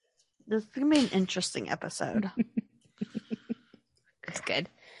This is gonna be an interesting episode. It's good.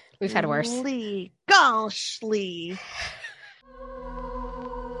 We've had worse. Lee. Gosh, Lee.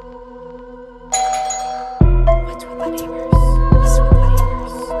 What's with the neighbors? What's with the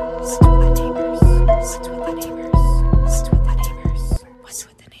neighbors? What's with the neighbors? What's with the neighbors? What's with the neighbors? What's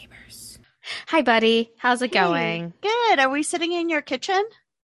with the neighbors? Hi, buddy. How's it going? Good. Are we sitting in your kitchen?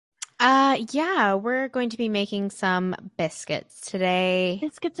 Yeah, we're going to be making some biscuits today.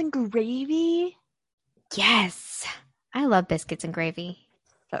 Biscuits and gravy. Yes. I love biscuits and gravy.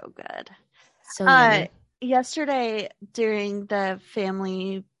 So good. So yummy. Yesterday during the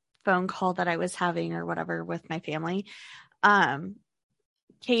family phone call that I was having or whatever with my family,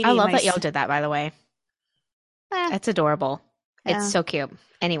 Katie. I love that y'all did that, by the way. It's adorable. Yeah. It's so cute.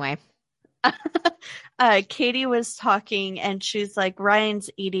 Anyway. Katie was talking and she's like, Ryan's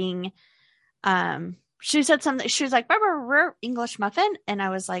eating, she said something, she was like, English muffin. And I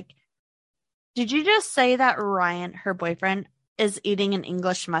was like, did you just say that Ryan, her boyfriend, is eating an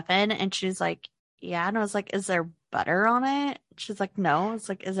English muffin? And she's like, yeah. And I was like, is there butter on it? She's like, no. It's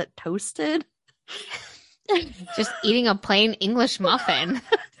like, is it toasted? Just eating a plain English muffin.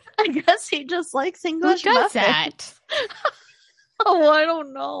 I guess he just likes English Who does muffins. that? Oh, I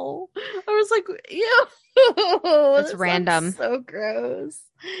don't know. I was like, ew. That's random. So gross.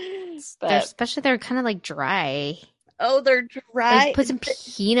 Especially they're kind of like dry. Oh, they're dry. Like put some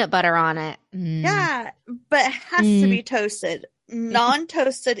peanut butter on it. Yeah, but it has to be toasted.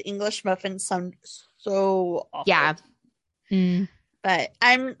 Non-toasted English muffins sound so awful. Yeah. But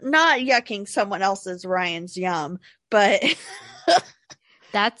I'm not yucking someone else's Ryan's yum, but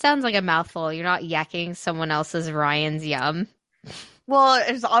That sounds like a mouthful. You're not yakking someone else's Ryan's yum. well,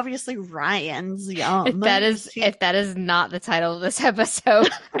 it's obviously Ryan's yum. If that is not the title of this episode.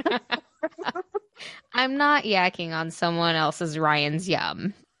 I'm not yakking on someone else's Ryan's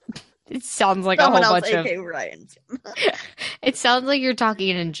yum. It sounds like someone a whole else, bunch aka of Ryan's yum. It sounds like you're talking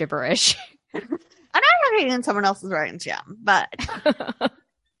in gibberish. I'm not yucking on someone else's Ryan's yum, but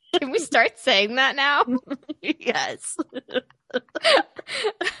Can we start saying that now? yes.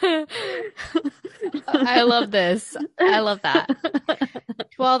 I love this. I love that.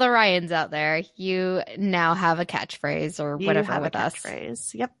 To all the Ryans out there, you now have a catchphrase or whatever with us.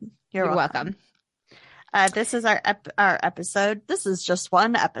 Catchphrase. Yep. You're welcome. This is our episode. This is just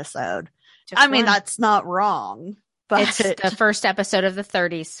one episode. Just mean, one. that's not wrong, but It's the first episode of the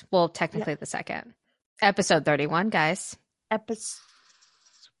 30s. Well, technically the second. Episode 31, guys.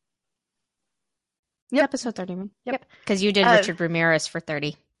 Episode 31. Yep. Because you did Richard Ramirez for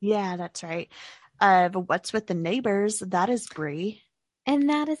 30. Yeah, that's right. What's with the neighbors? That is Bree. And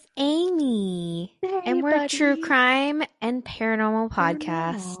that is Amy. Hey, and we're buddy. a true crime and paranormal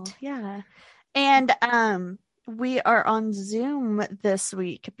podcast. Yeah. And we are on Zoom this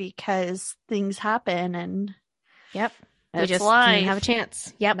week because things happen and Yep. We it's just live. didn't have a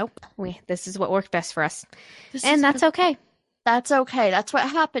chance. Yep. Nope. This is what worked best for us. This And is that's okay. That's okay. That's what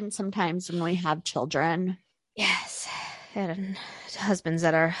happens sometimes when we have children. Yes. And husbands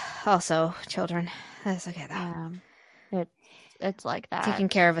that are also children. That's okay though. It's like that. Taking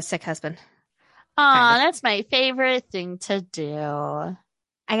care of a sick husband. Aw, that's my favorite thing to do.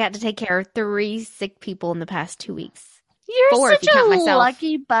 I got to take care of 3 sick people in the past 2 weeks. You're 4 if such you count a myself.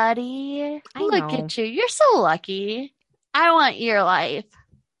 lucky buddy. I Look know. at you. You're so lucky. I want your life.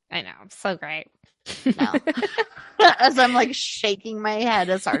 I know. So great. No. As I'm like shaking my head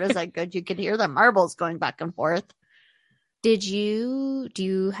as hard as I could, you could hear the marbles going back and forth. Do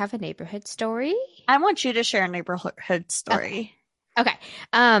you have a neighborhood story? I want you to share a neighborhood story. Okay.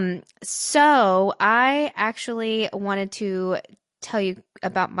 So I actually wanted to tell you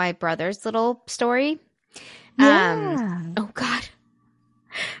about my brother's little story. Yeah. Oh God.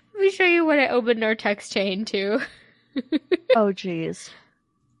 Let me show you what I opened our text chain to. Oh, geez.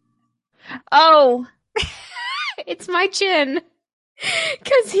 Oh. It's my chin.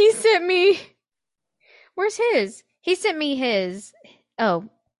 Because he sent me. Where's his? He sent me his. Oh.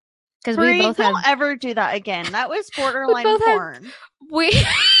 Because we both don't ever do that again. That was borderline both have- porn.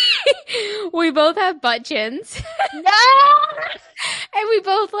 We both have butt chins. No! And we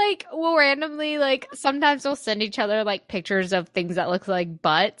both will randomly sometimes we'll send each other pictures of things that look like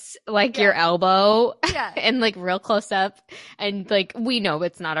butts, your elbow. Yeah. And real close up. And we know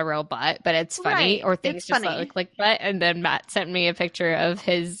it's not a real butt, but it's funny. Right. Or things It's just that funny. look like butt. And then Matt sent me a picture of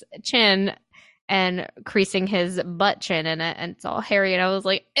his chin and creasing his butt chin in it, and it's all hairy. And I was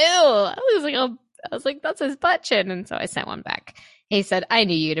like, ew. I was like, that's his butt chin. And so I sent one back. He said, I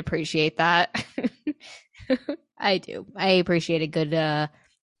knew you'd appreciate that. I do. I appreciate a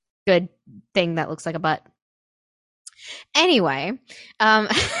good thing that looks like a butt. Anyway,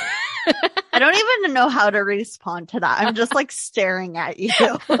 don't even know how to respond to that. I'm just like staring at you.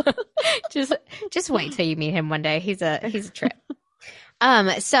 Just wait till you meet him one day. He's a trip.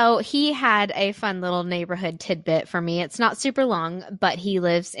 So he had a fun little neighborhood tidbit for me. It's not super long, but he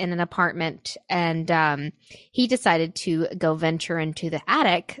lives in an apartment and he decided to go venture into the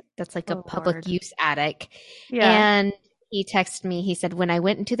attic. That's like a public Lord. use attic. Yeah. And he texted me, he said, when I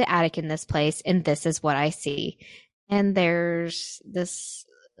went into the attic in this place, and this is what I see. And there's this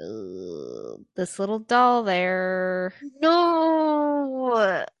little doll there.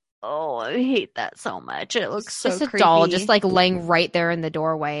 No. Oh, I hate that so much. It looks so Just a creepy. doll just like laying right there in the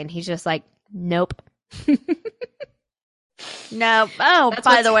doorway. And he's just like, nope. No. Oh, That's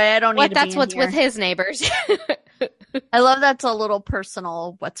by what's- the way, I don't need to That's be what's in with here. his neighbors. I love that's a little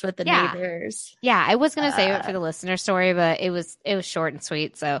personal. What's with the Yeah. neighbors? Yeah, I was gonna save it for the listener story, but it was short and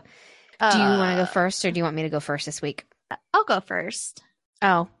sweet. So, do you want to go first, or do you want me to go first this week? I'll go first.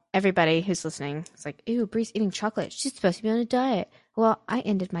 Oh, everybody who's listening, it's like, ew, Bree's eating chocolate. She's supposed to be on a diet. Well, I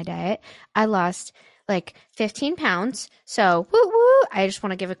ended my diet. I lost like 15 pounds. So, woo woo! I just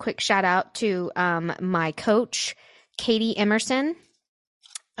want to give a quick shout out to my coach, Katie Emerson.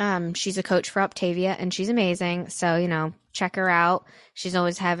 She's a coach for Optavia, and she's amazing. So, check her out. She's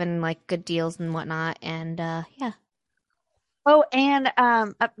always having like good deals and whatnot. And yeah. Oh, and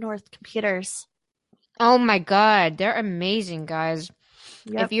Up North Computers. Oh my God, they're amazing, guys.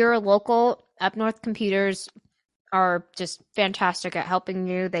 Yep. If you're a local, Up North Computers are just fantastic at helping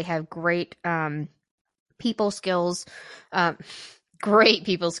you. They have great people skills. Great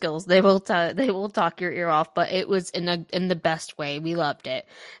people skills. They will talk your ear off, but it was in the best way. We loved it.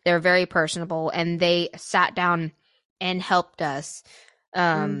 They're very personable, and they sat down and helped us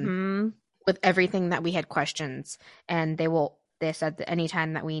Mhm. with everything that we had questions. And they said that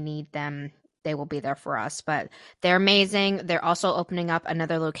anytime that we need them, they will be there for us. But they're amazing. They're also opening up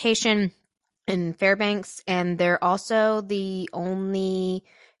another location in Fairbanks, and they're also the only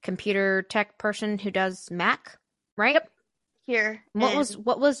computer tech person who does Mac, right? Yep. Here. What and-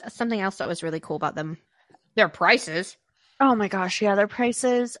 was something else that was really cool about them? Their prices. Oh my gosh, yeah, their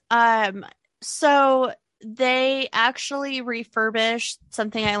prices. So they actually refurbish.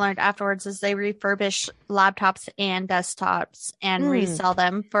 Something I learned afterwards is they refurbish laptops and desktops and resell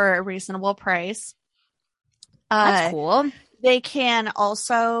them for a reasonable price. That's cool. They can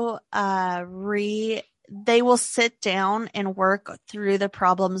also they will sit down and work through the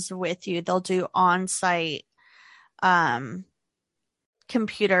problems with you. They'll do on-site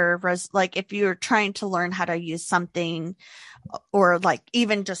computer like if you're trying to learn how to use something, or like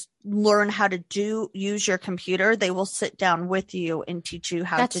even just learn how to use your computer, they will sit down with you and teach you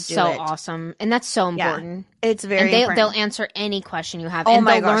how That's to do so it. awesome, and that's so Yeah. important. It's very And important. they'll answer any question you have, Oh and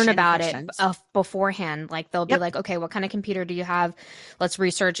my they'll gosh, learn any about questions. it beforehand. Like they'll be Yep. like, okay, what kind of computer do you have? Let's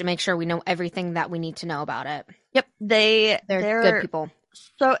research and make sure we know everything that we need to know about it. Yep, They're they're good people.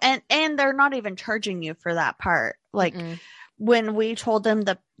 So and they're not even charging you for that part. Like Mm-mm. when we told them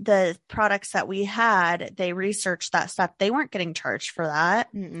the products that we had, they researched that stuff. They weren't getting charged for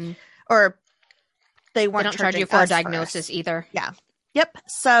that, Mm-mm. or they They weren't don't charge charging you for a us diagnosis us. either. Yep.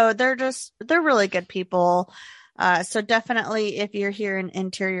 So they're really good people. So definitely, if you're here in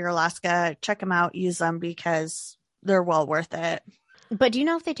Interior Alaska, check them out, use them because they're well worth it. But do you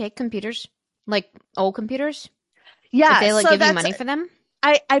know if they take computers, like old computers? Yeah. If they like so give you that's- money for them?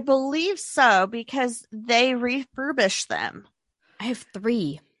 I believe so because they refurbish them. I have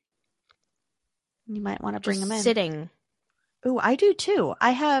 3 You might want to bring just them in. sitting. Oh, I do too. I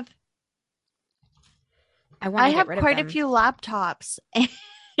have I want to get have rid quite of a them. few laptops and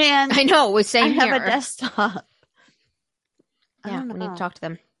I know. We're I same have here. a desktop. I Yeah, don't we need know. to talk to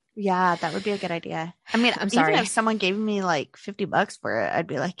them. Yeah, that would be a good idea. I mean, I'm sorry. even if someone gave me like $50 for it, I'd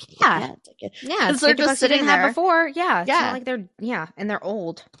be like, yeah, take it. Yeah, 'Cause it's they're 50 just bucks you didn't sitting have there. before. Yeah, it's Yeah. not like they're and they're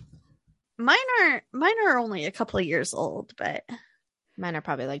old. Mine are only a couple of years old, but Mine are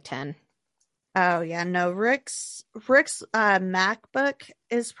probably like 10. oh yeah, no, Rick's MacBook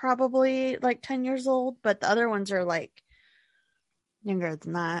is probably like 10 years old, but the other ones are like younger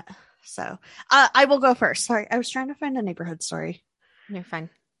than that. So I will go first. Sorry, I was trying to find a neighborhood story. You're fine.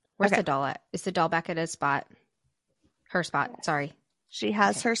 Where's Okay. the doll at? Is the doll back at his spot? Her spot. Sorry. She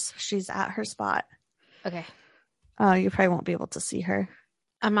has she's at her spot. Okay. Oh, you probably won't be able to see her.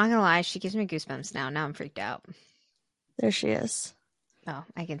 I'm not gonna lie. She gives me goosebumps now. Now I'm freaked out. There she is. Oh,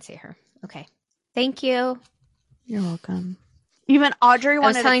 I can see her. Okay. Thank you. You're welcome. Even Audrey I was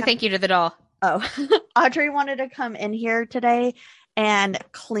wanted telling to thank you to the doll. Audrey wanted to come in here today and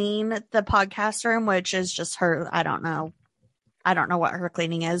clean the podcast room, which is just her. I don't know what her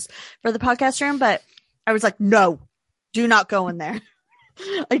cleaning is for the podcast room, but I was like, no, do not go in there.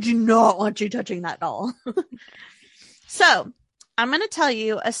 I do not want you touching that doll. So I'm going to tell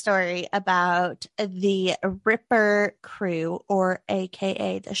you a story about the Ripper crew, or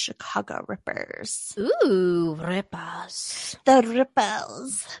AKA the Chicago Rippers. Ooh, rippers. The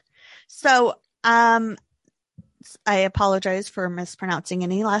Rippers. So, I apologize for mispronouncing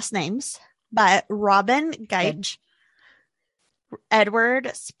any last names, but Robin Geich, Edward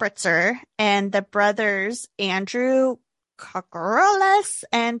Spritzer, and the brothers Andrew Cocorellis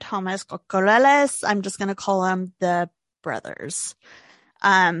and Thomas Cocorellis, I'm just going to call them the brothers,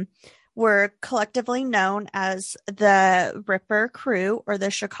 were collectively known as the Ripper Crew, or the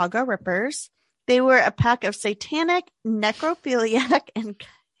Chicago Rippers. They were a pack of satanic, necrophiliac, and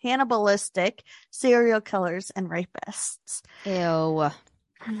cannibalistic serial killers and rapists. Ew.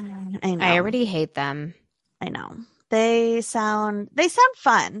 I know. I already hate them. I know. They sound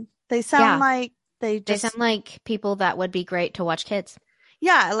fun. They sound Yeah. like they They just sound like people that would be great to watch kids.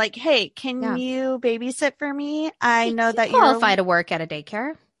 yeah, like, hey, can Yeah. you babysit for me? I know that you qualify to work at a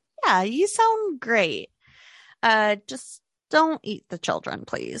daycare. Yeah, you sound great. Just don't eat the children,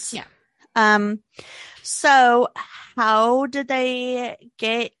 please. Yeah. So how did they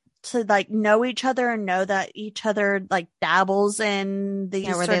get to like know each other and know that each other like dabbles in these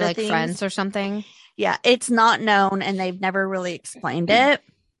Yeah, were sort they of like things? friends or something? Yeah, it's not known, and they've never really explained it.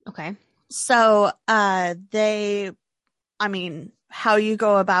 Okay. So, how you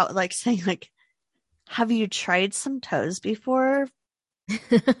go about like saying like, have you tried some toes before?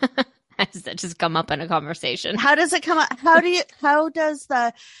 How does that just come up in a conversation? How does it come up? How does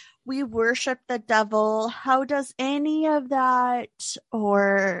we worship the devil? How does any of that,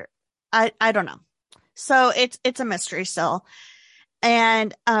 or I don't know. So it's a mystery still.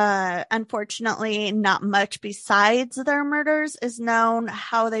 And unfortunately, not much besides their murders is known.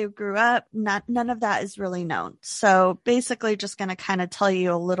 How they grew up, none of that is really known. So basically, just going to kind of tell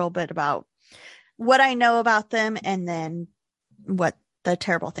you a little bit about what I know about them, and then what the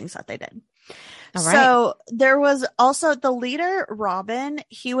terrible things that they did. All right. So there was also the leader, Robin.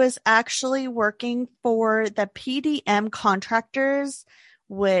 He was actually working for the PDM Contractors,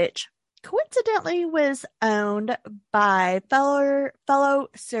 which coincidentally was owned by fellow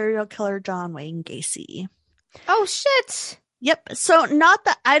serial killer John Wayne Gacy. Oh shit! Yep. So not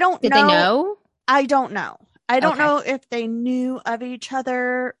that I don't Did know. they know? I don't know. I don't Okay. know if they knew of each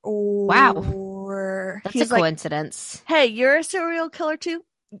other or. Wow. That's he's a coincidence. Hey, you're a serial killer too?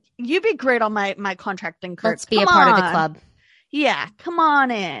 You'd be great on my contracting crew. Let's be a part of the club. Yeah, come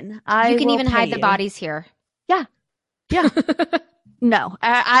on in. You can will even pay hide the you. bodies here. Yeah. No,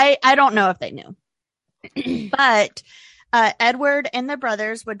 I don't know if they knew. But Edward and the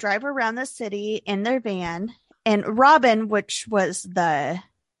brothers would drive around the city in their van, and Robin, which was the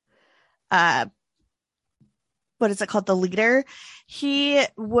what is it called? The leader. He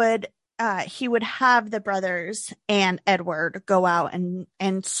would have the brothers and Edward go out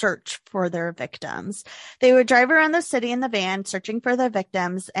and search for their victims. They would drive around the city in the van searching for their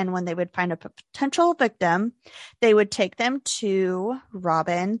victims. And when they would find a potential victim, they would take them to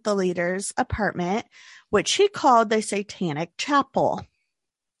Robin, the leader's apartment, which he called the Satanic Chapel,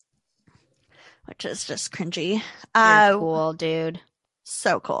 which is just cringy. You're cool, dude.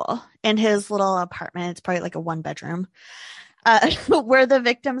 So cool. In his little apartment, it's probably like a 1-bedroom. Where the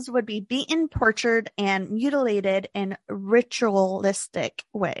victims would be beaten, tortured, and mutilated in ritualistic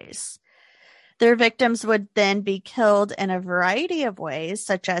ways. Their victims would then be killed in a variety of ways,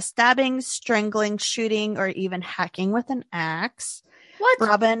 such as stabbing, strangling, shooting, or even hacking with an axe. What?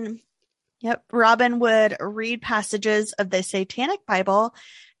 Robin would read passages of the Satanic Bible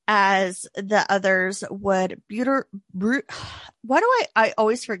as the others would I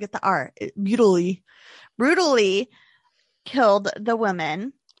always forget the R. Brutally killed the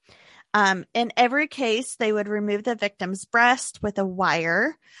women. In every case, they would remove the victim's breast with a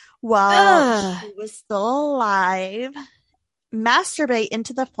wire while she was still alive, masturbate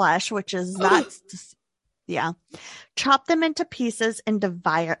into the flesh, which is chop them into pieces and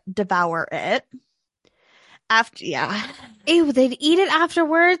devour it. Ew, they'd eat it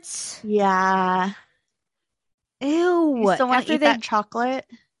afterwards? Yeah. Ew. You still want to eat that chocolate?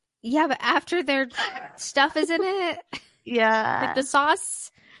 Yeah, but after their stuff is in it? Yeah. Like the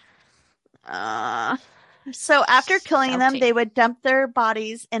sauce? So after killing them, Salty. they would dump their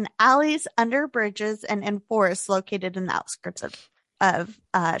bodies in alleys, under bridges, and in forests located in the outskirts of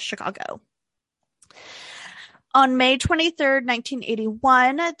Chicago. On May 23rd,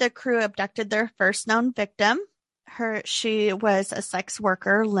 1981, the crew abducted their first known victim. She was a sex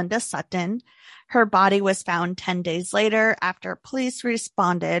worker, Linda Sutton. Her body was found 10 days later after police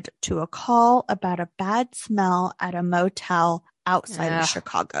responded to a call about a bad smell at a motel outside of Ugh.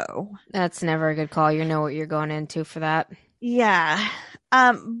 Chicago. That's never a good call. You know what you're going into for that. Yeah.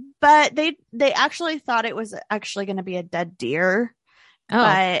 But they actually thought it was actually going to be a dead deer. Oh,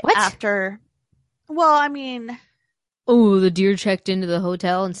 But what? after, well, I mean, Oh, the deer checked into the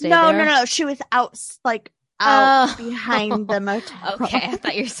hotel and stayed no, there? no. She was out, like, out Oh. behind the motel. Okay, I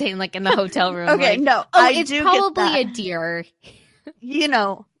thought you were saying like in the hotel room. Okay, like, no, oh, I it's do get probably that. a deer. You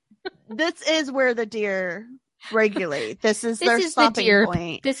know, this is where the deer regulate. This is This their is the stopping deer.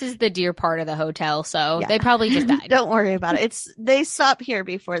 point. This is the deer part of the hotel, so Yeah. they probably just died. Don't worry about it. They stop here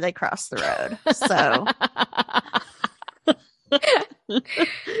before they cross the road. So,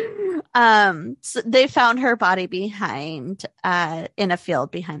 so they found her body behind, in a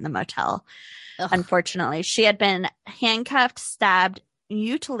field behind the motel. Ugh. Unfortunately, she had been handcuffed, stabbed,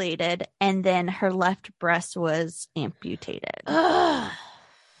 mutilated, and then her left breast was amputated. Ugh.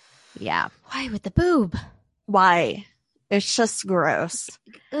 Yeah. Why with the boob? Why? It's just gross.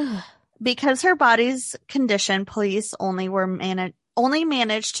 Ugh. Because her body's condition, police only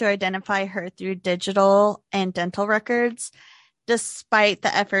managed to identify her through digital and dental records. Despite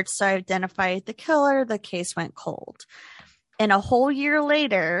the efforts to identify the killer, the case went cold. And a whole year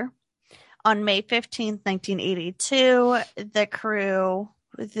later, on May 15th, 1982, the crew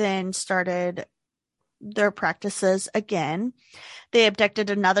then started their practices again. They abducted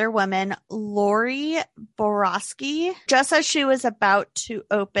another woman, Lori Borowski, just as she was about to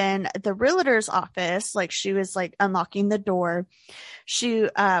open the realtor's office, like she was like unlocking the door,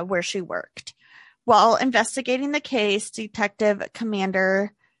 where she worked. While investigating the case, Detective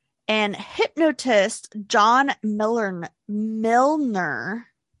Commander and hypnotist John Milner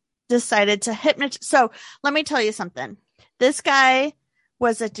decided to hypnotize. So let me tell you something. This guy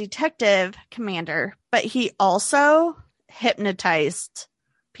was a detective commander, but he also hypnotized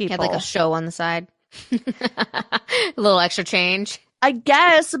He people. had like a show on the side. A little extra change. I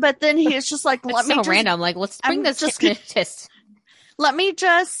guess, but then he's just like, It's so random. Like, let's bring I'm this just hypnotist. let me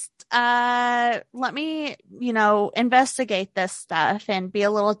investigate this stuff and be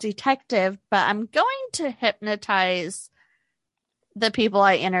a little detective, but I'm going to hypnotize the people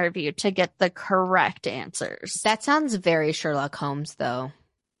I interview to get the correct answers. That sounds very Sherlock Holmes, though.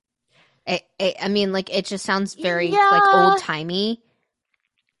 I mean, like, it just sounds very like old timey.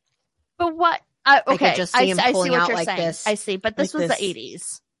 But what? I Okay, could just see him I see pulling what out you're like saying. this. I see, but this like was this the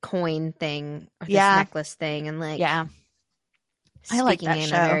 80s. Coin thing, or this Yeah. necklace thing, and like, Yeah. I like speaking that in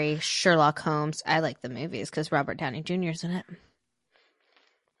show. a very Sherlock Holmes. I like the movies because Robert Downey Jr. is in it.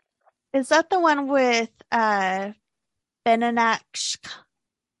 Is that the one with Benedict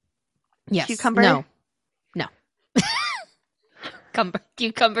Yes. Cucumber? No.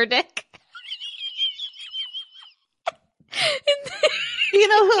 Cucumber Dick. You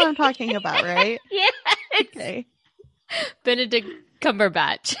know who I'm talking about, right? Yeah. Okay. Benedict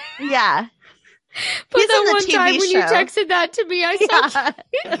Cumberbatch. Yeah. But He's in that the one TV time when you show. texted that to me, I saw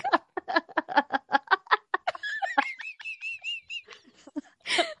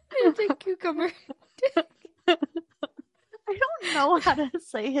Benedict Cucumber. I don't know how to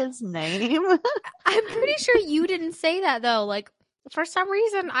say his name. I'm pretty sure you didn't say that though. Like, for some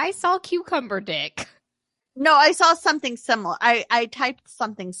reason, I saw Cucumber Dick. No, I saw something similar. I typed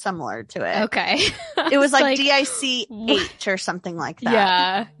something similar to it. Okay. It was like, what? DICH or something like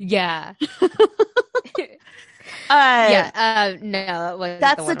that. Yeah. No, that wasn't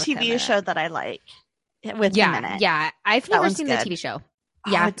That's the the one with him in TV it. show that I like with him in it. Yeah. I've That never one's seen good. the TV show.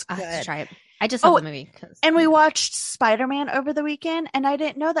 Oh, Yeah, it's I'll have to good. try it. I just saw Oh, the movie. 'Cause- And we watched Spider-Man over the weekend, and I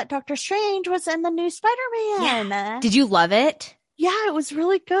didn't know that Doctor Strange was in the new Spider-Man. Did you love it? Yeah, it was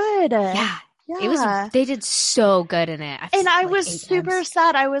really good. Yeah. It was. They did so good in it. And I like was 8 super times.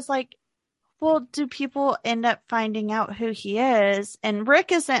 sad. I was like, well, do people end up finding out who he is? And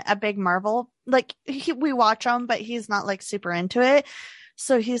Rick isn't a big Marvel. Like, we watch him, but he's not like super into it.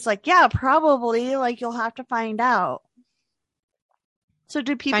 So he's like, yeah, probably. Like, you'll have to find out. So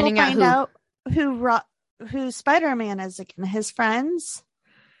do people Finding out find out who Spider-Man is again? His friends?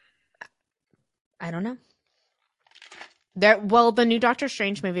 I don't know. The new Doctor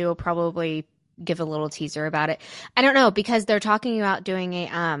Strange movie will probably give a little teaser about it. I don't know, because they're talking about doing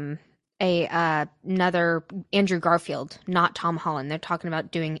another Andrew Garfield, not Tom Holland. They're talking about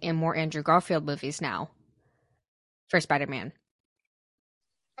doing more Andrew Garfield movies now for Spider-Man.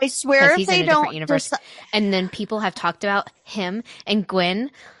 I swear Because if he's they in a different don't universe. And then people have talked about him and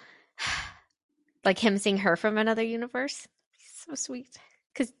Gwen, like him seeing her from another universe. So sweet.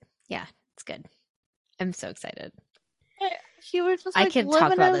 Because, yeah, it's good. I'm so excited. he was just I like could talk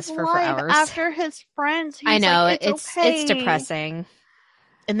living about his this for life hours. after his friends. He's I know, like, it's okay. depressing.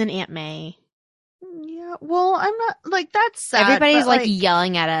 And then Aunt May. Yeah, well, I'm not like that's sad. Everybody's but, like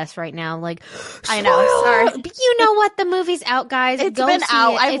yelling at us right now. Like, I know, sorry. "Spoiler!" But you know what? The movie's out, guys. It's Go been see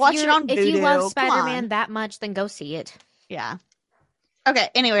out. it. I've watched it on If you love Vudu. Come Spider-Man on. that much, then go see it. Yeah. Okay.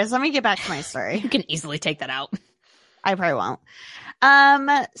 Anyways, let me get back to my You story. can easily take that out. I probably won't.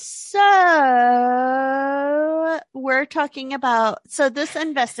 So we're talking about this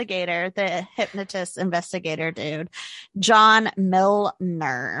investigator, the hypnotist investigator dude, John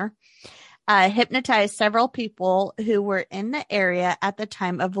Milner, hypnotized several people who were in the area at the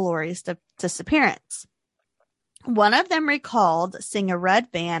time of Lori's disappearance. One of them recalled seeing a red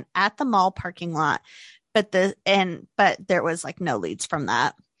van at the mall parking lot, but there was like no leads from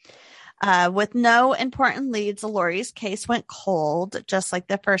that. With no important leads, Lori's case went cold, just like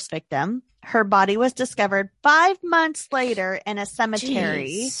the first victim. Her body was discovered 5 months later in a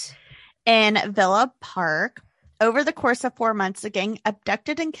cemetery in Villa Park. Over the course of 4 months, the gang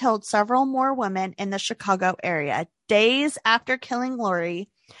abducted and killed several more women in the Chicago area. Days after killing Lori,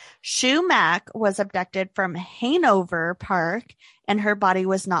 Sue Mack was abducted from Hanover Park, and her body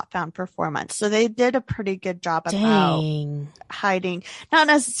was not found for 4 months. So they did a pretty good job about hiding, not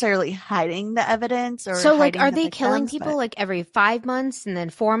necessarily hiding the evidence or So like, hiding are the they killing victims, people but, like every 5 months and then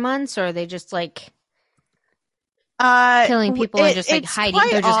 4 months, or are they just like uh, killing people and just like it's hiding?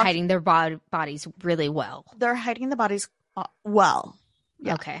 quite They're just off- hiding their bodies really well. They're hiding the bodies well.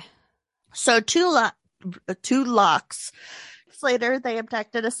 Yeah. Okay. So two locks later, they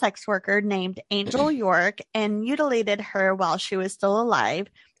abducted a sex worker named Angel York and mutilated her while she was still alive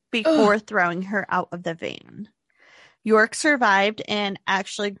before throwing her out of the van. York survived and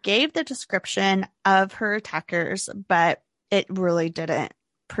actually gave the description of her attackers, but it really didn't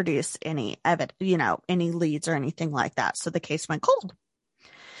produce any any leads or anything like that. So the case went cold.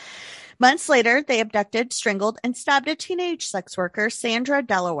 Months later, they abducted, strangled, and stabbed a teenage sex worker, Sandra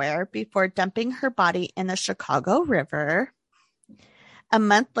Delaware, before dumping her body in the Chicago River. A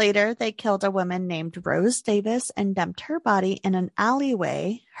month later, they killed a woman named Rose Davis and dumped her body in an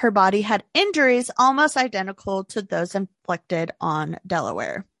alleyway. Her body had injuries almost identical to those inflicted on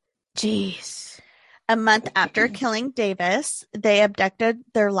Delaware. Jeez. A month after killing Davis, they abducted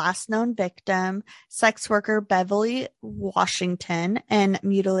their last known victim, sex worker Beverly Washington, and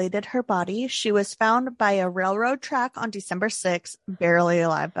mutilated her body. She was found by a railroad track on December 6th, barely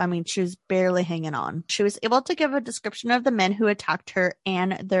alive. I mean, she was barely hanging on. She was able to give a description of the men who attacked her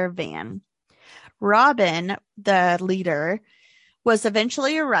and their van. Robin, the leader, was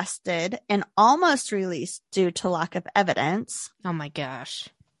eventually arrested and almost released due to lack of evidence. Oh my gosh.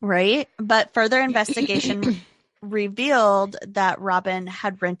 Right. But further investigation revealed that Robin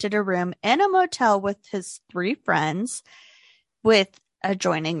had rented a room in a motel with his 3 friends with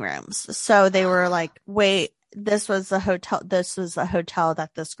adjoining rooms. So they were like, wait, this was a hotel. This was a hotel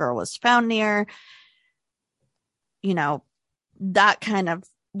that this girl was found near. You know, that kind of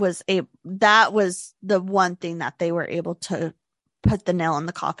that was the one thing that they were able to put the nail in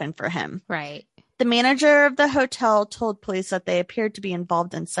the coffin for him. Right. The manager of the hotel told police that they appeared to be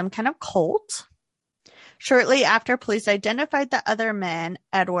involved in some kind of cult. Shortly after police identified the other men,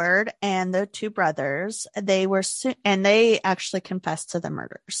 Edward and the 2 brothers, they actually confessed to the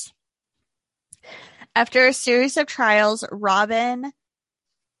murders. After a series of trials, Robin,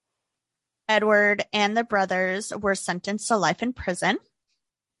 Edward, and the brothers were sentenced to life in prison.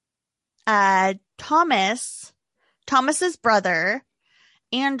 Thomas's brother,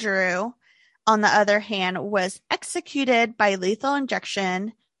 Andrew, on the other hand, was executed by lethal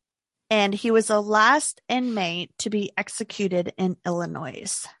injection, and he was the last inmate to be executed in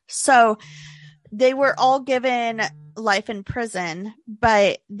Illinois. So they were all given life in prison,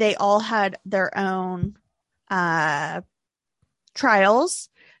 but they all had their own trials.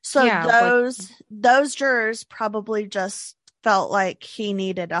 So Yeah, those jurors probably just felt like he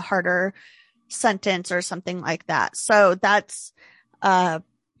needed a harder sentence or something like that. So that's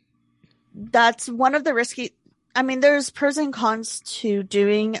one of the risky. I mean, there's pros and cons to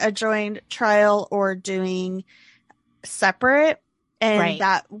doing a joint trial or doing separate. And Right.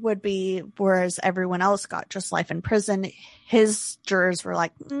 that would be, whereas everyone else got just life in prison, his jurors were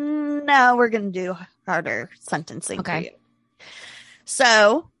like, no, we're going to do harder sentencing for you.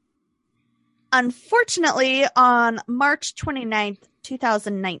 So, unfortunately, on March 29th,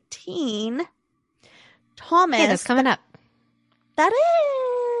 2019, Thomas. Yeah, that's coming up. That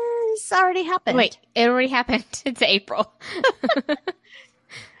is already happened. Wait, it already happened. It's April.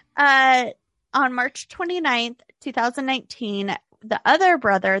 On March 29th, 2019, the other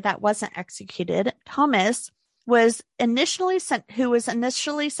brother that wasn't executed, Thomas, who was initially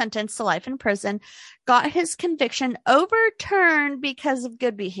sentenced to life in prison, got his conviction overturned because of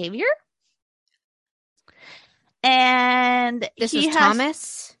good behavior. And This he was has,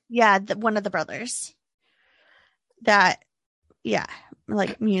 Thomas. yeah, one of the brothers. That, yeah,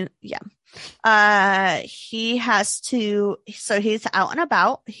 like yeah. He has to. So he's out and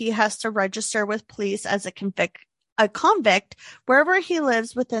about. He has to register with police as a convict wherever he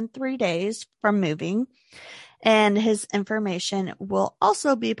lives within 3 days from moving. And his information will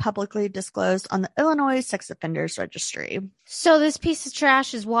also be publicly disclosed on the Illinois Sex Offenders Registry. So this piece of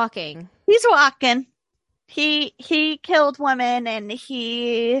trash is walking. He's walking. He killed women and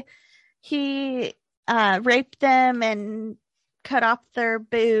he raped them and cut off their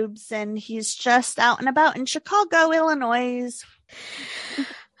boobs, and he's just out and about in Chicago, Illinois.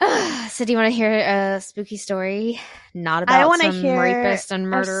 So do you want to hear a spooky story? Not I about wanna some hear rapists and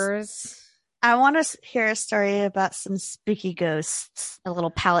murderers. I want to hear a story about some spooky ghosts. A little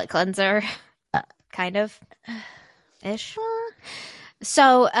palate cleanser, kind of ish.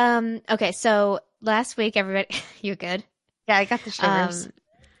 So, okay. So last week, everybody, you good? Yeah, I got the shivers.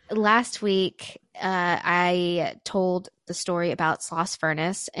 Last week, I told the story about Sloss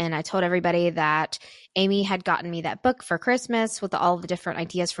Furnace, and I told everybody that Amy had gotten me that book for Christmas with all the different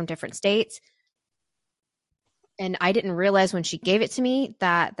ideas from different states. And I didn't realize when she gave it to me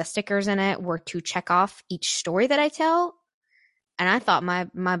that the stickers in it were to check off each story that I tell. And I thought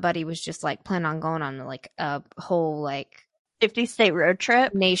my buddy was just like planning on going on like a whole like 50-state road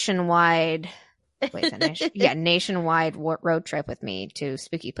trip. nationwide. Wait, is that nationwide road trip with me to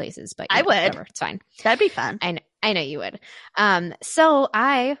spooky places. But I would. whatever, it's fine. That'd be fun. I know you would. So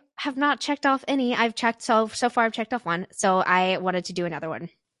I have not checked off any. I've checked so far. I've checked off one. So I wanted to do another one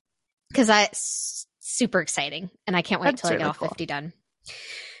because super exciting, and I can't wait That's till I get really all cool. 50 done.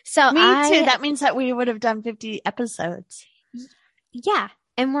 So Me too. That means that we would have done 50 episodes. Yeah,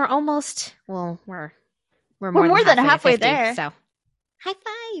 and we're almost. Well, we're more than halfway 50, there. So high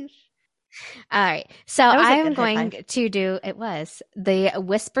five. All right, so That was a I am good high going five. to do. It was the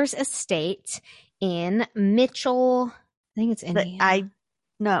Whispers Estate in Mitchell. I think it's Indiana.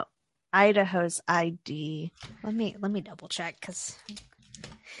 Idaho's ID. Let me double check because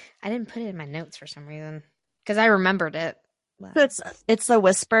I didn't put it in my notes for some reason because I remembered it. So it's the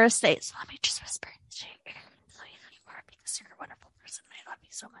Whisper Estate. So let me just whisper in the ear. So you are because you're a wonderful person. I love you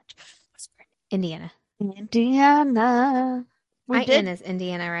so much. Whisper. Indiana. Indiana. I-N is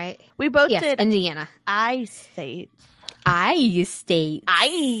Indiana, right? We both Yes, did Indiana. I-State. I-State.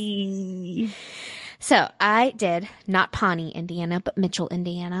 I. So I did not Pawnee, Indiana, but Mitchell,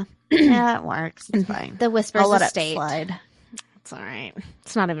 Indiana. Yeah, it works. It's fine. The Whispers I'll let it Estate. slide. It's all right.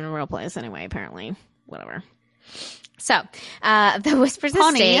 It's not even a real place anyway, apparently. Whatever. So, the Whispers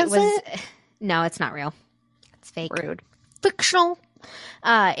Pawnee, Estate is was... it? No, it's not real. It's fake. Rude. Fictional.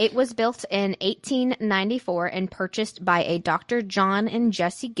 It was built in 1894 and purchased by a Dr. John and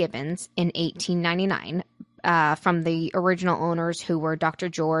Jesse Gibbons in 1899 from the original owners who were Dr.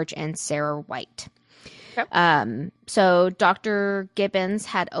 George and Sarah White. Okay. So Dr. Gibbons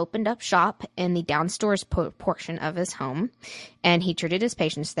had opened up shop in the downstairs portion of his home, and he treated his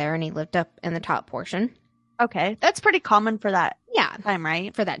patients there, and he lived up in the top portion. Okay. That's pretty common for that Yeah, time,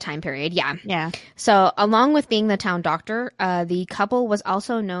 right? for that time period, yeah. Yeah. So along with being the town doctor, the couple was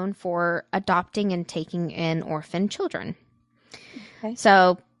also known for adopting and taking in orphan children. Okay.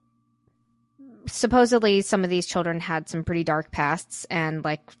 So supposedly some of these children had some pretty dark pasts and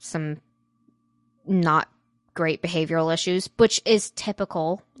like some not great behavioral issues, which is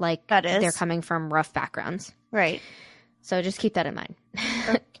typical. Like That is. they're coming from rough backgrounds. Right. So just keep that in mind.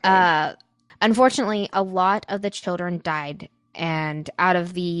 Okay. Unfortunately, a lot of the children died, and out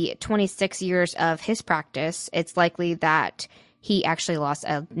of the 26 years of his practice, it's likely that he actually lost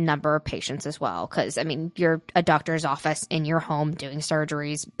a number of patients as well. Because, I mean, you're a doctor's office in your home doing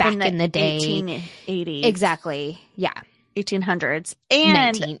surgeries back in the day. 1880s. Exactly. Yeah. 1800s.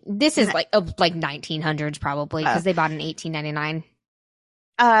 And 19. This is like 1900s probably because they bought in 1899.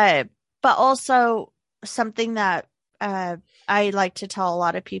 but also something that I like to tell a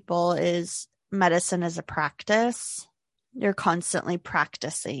lot of people is medicine is a practice. You're constantly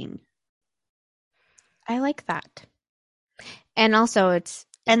practicing. I like that. And also it's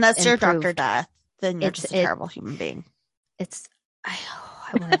Unless you're improved. Dr. Death, then you're It's- just a terrible human being. It's I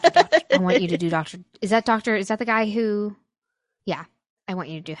want to do I want you to do Doctor. Is that the guy who? Yeah, I want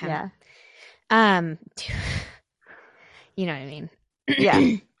you to do him. Yeah. You know what I mean.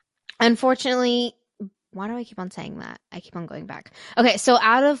 Yeah. Unfortunately, why do I keep on saying that? I keep on going back. Okay, so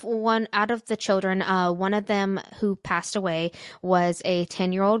out of the children, one of them who passed away was a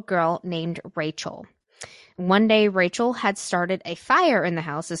 10-year-old girl named Rachel. One day, Rachel had started a fire in the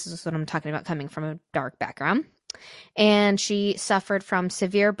house. This is what I'm talking about, coming from a dark background. And she suffered from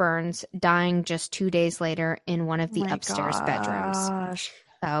severe burns, dying just 2 days later in one of Oh the my upstairs bedrooms. gosh.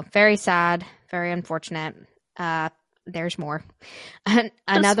 So very sad, very unfortunate. There's more. Just wait,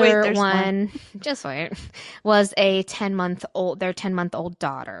 Another there's more. one, just wait, was a 10-month-old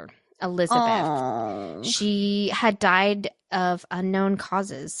daughter, Elizabeth. Oh. She had died of unknown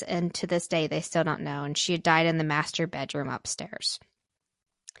causes, and to this day they still don't know. And she had died in the master bedroom upstairs.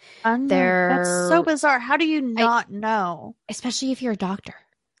 That's so There, bizarre. How do you not know? especially if you're a doctor,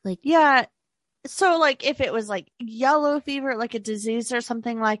 like Yeah. So, like, if it was like yellow fever, like a disease or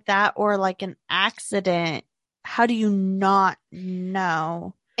something like that, or like an accident, how do you not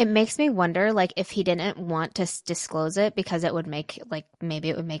know? it makes me wonder, like, if he didn't want to disclose it because it would make, like, maybe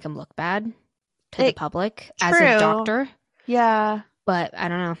it would make him look bad to the It- public as a true. doctor. Yeah. But I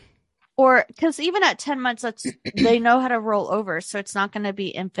don't know. Or because even at 10 months, they know how to roll over, so it's not going to be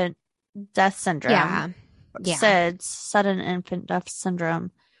infant death syndrome. Yeah. Yeah. SIDS, sudden infant death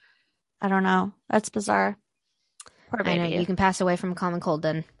syndrome. I don't know. That's bizarre. Poor I know baby. you can pass away from a common cold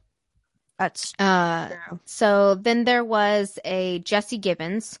then. That's Uh, true. so then there was a Jessie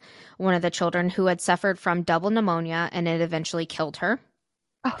Gibbons, one of the children who had suffered from double pneumonia and it eventually killed her.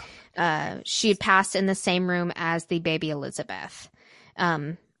 Oh. She had passed in the same room as the baby Elizabeth.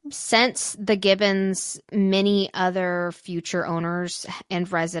 Since the Gibbons, many other future owners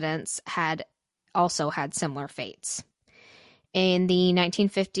and residents had also had similar fates. In the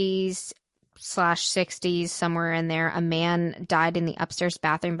 1950s slash 60s, somewhere in there, a man died in the upstairs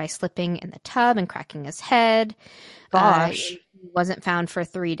bathroom by slipping in the tub and cracking his head. Gosh. He wasn't found for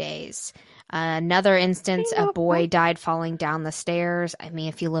 3 days. Another instance, a boy died falling down the stairs. I mean,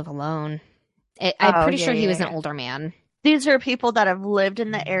 if you live alone. I'm Oh, pretty yeah, sure he yeah, was an yeah. older man. These are people that have lived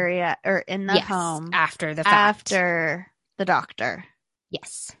in the area or in the Yes, home after the fact. after the doctor.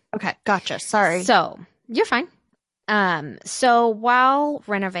 Yes. Okay, gotcha. Sorry. So, you're fine. So while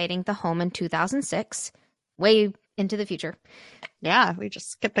renovating the home in 2006, way into the future. Yeah, we just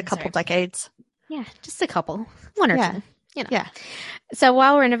skipped a couple decades. Yeah, just a couple. One or Yeah. two. You know. Yeah. So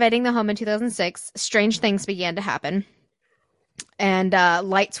while renovating the home in 2006, strange things began to happen. And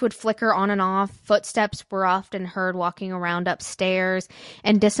lights would flicker on and off. Footsteps were often heard walking around upstairs.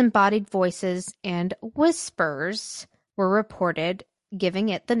 And disembodied voices and whispers were reported, giving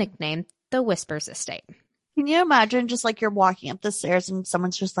it the nickname the Whispers Estate. Can you imagine just like you're walking up the stairs and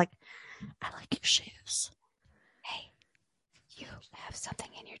someone's just like, I like your shoes. Hey, you have something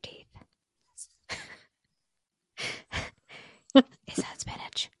in your teeth. Is that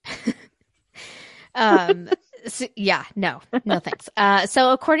spinach? Yeah, no thanks.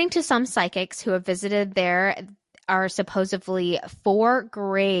 So according to some psychics who have visited, there are supposedly 4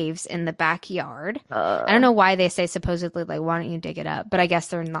 graves in the backyard. I don't know why they say supposedly, like, why don't you dig it up? But I guess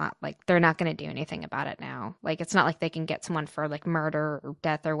they're not going to do anything about it now. Like, it's not like they can get someone for like murder or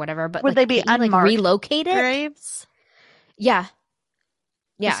death or whatever. But Would like, they be can't you, like, unmarked relocate it? graves? Yeah.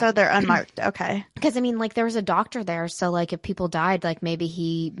 Yeah. So they're unmarked. Okay. Because I mean, like, there was a doctor there, so like, if people died, like,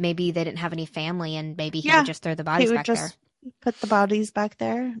 maybe they didn't have any family, and maybe he Yeah. would just throw the He bodies would back just there. put the bodies back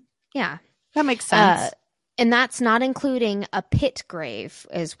there. Yeah, That makes sense. and that's not including a pit grave,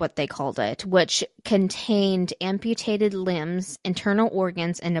 is what they called it, which contained amputated limbs, internal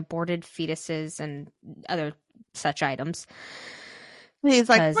organs, and aborted fetuses and other such items. He's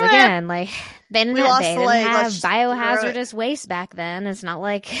like, Because "Meh." again, like, they didn't, We lost they the didn't leg, have let's just throw it. biohazardous waste back then. It's not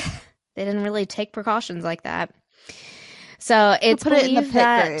like they didn't really take precautions like that. So it's put it in the believed pit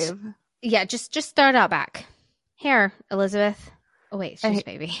that, grave. yeah, just throw it out back. Here, Elizabeth. Oh wait, she's Hey.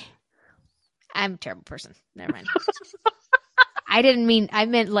 baby. I'm a terrible person. Never mind. I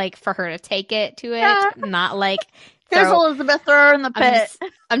meant like for her to take it to it, Yeah. not like Here's throw. Elizabeth, throw her in the pit.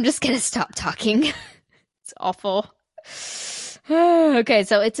 I'm just gonna stop talking. It's awful. Okay,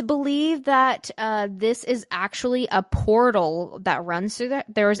 so it's believed that this is actually a portal that runs through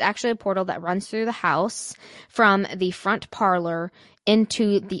there is actually a portal that runs through the house from the front parlor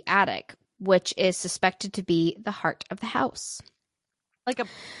into the attic, which is suspected to be the heart of the house. Like a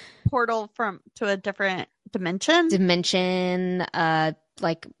portal to a different dimension. Dimension,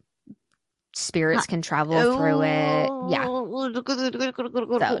 like spirits can travel through it. Yeah.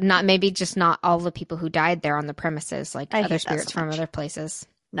 So not all the people who died there on the premises, like I hate other that spirits so from much. other places.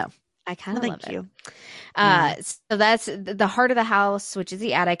 No. I kind of love Thank it. you. So that's the heart of the house, which is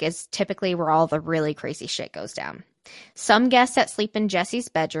the attic, is typically where all the really crazy shit goes down. Some guests that sleep in Jessie's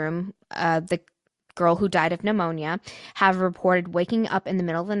bedroom, the girl who died of pneumonia, have reported waking up in the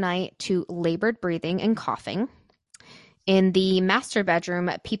middle of the night to labored breathing and coughing. In the master bedroom,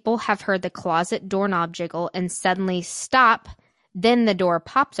 people have heard the closet doorknob jiggle and suddenly stop. Then the door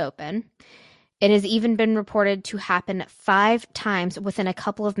pops open. It has even been reported to happen 5 times within a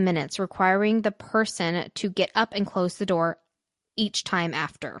couple of minutes, requiring the person to get up and close the door each time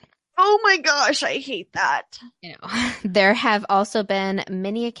after. Oh my gosh, I hate that. You know, there have also been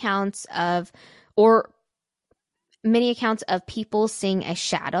many accounts of people seeing a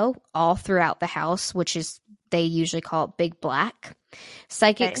shadow all throughout the house, which is they usually call it Big Black.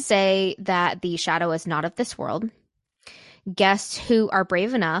 Psychics say that the shadow is not of this world. Guests who are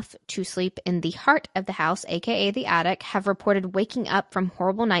brave enough to sleep in the heart of the house, aka the attic, have reported waking up from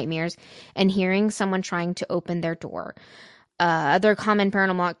horrible nightmares and hearing someone trying to open their door. Other common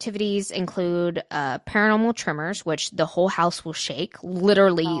paranormal activities include paranormal tremors, which the whole house will shake.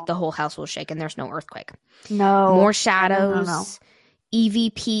 Literally, the whole house will shake, and there's no earthquake. No. More shadows, No.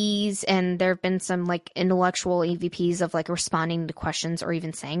 EVPs, and there have been some like intellectual EVPs of like responding to questions or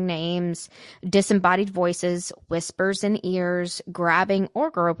even saying names, disembodied voices, whispers in ears, grabbing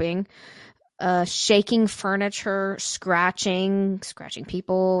or groping, shaking furniture, scratching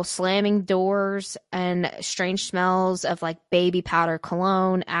people, slamming doors, and strange smells of like baby powder,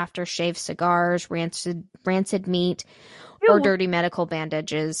 cologne, aftershave, cigars, rancid meat, or Ew. dirty medical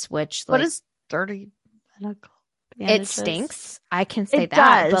bandages, which What like is dirty medical it bandages? stinks. I can say It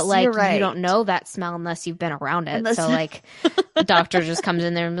that, does, but like you're right. you don't know that smell unless you've been around it. Unless- So like the doctor just comes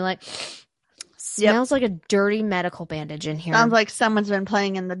in there and be like, smells like a dirty medical bandage in here. Sounds like someone's been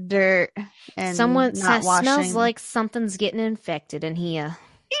playing in the dirt and Someone not washing. smells like something's getting infected in here.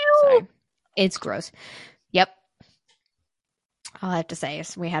 Ew. Sorry. It's gross. Yep. All I have to say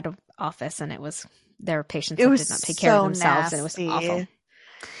is we had an office and it was there were patients It that was did not take care of so themselves and it was nasty. awful.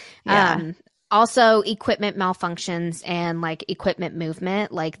 Yeah. Also equipment malfunctions and like equipment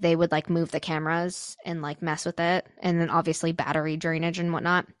movement, like they would like move the cameras and like mess with it, and then obviously battery drainage and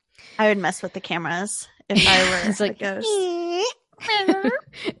whatnot. I would mess with the cameras if I were It's like, a ghost.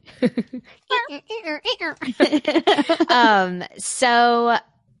 So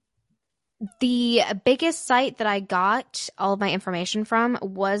the biggest site that I got all of my information from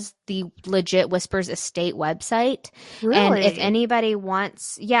was the legit Whispers Estate website. Really? And if anybody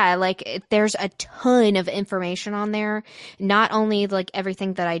wants, there's a ton of information on there. Not only like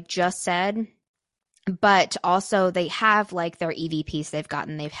everything that I just said, but also they have like their EVPs they've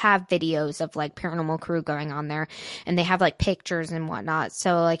gotten. They have videos of like Paranormal Crew going on there, and they have like pictures and whatnot.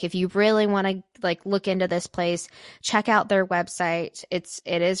 So like if you really want to like look into this place, check out their website. It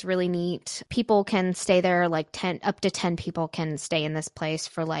is really neat. People can stay there, like up to 10 people can stay in this place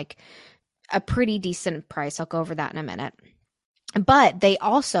for like a pretty decent price. I'll go over that in a minute. But they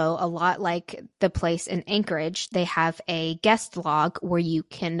also, a lot like the place in Anchorage, they have a guest log where you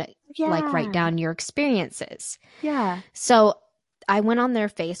can like write down your experiences. Yeah. So I went on their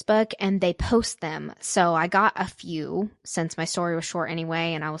Facebook and they post them. So I got a few since my story was short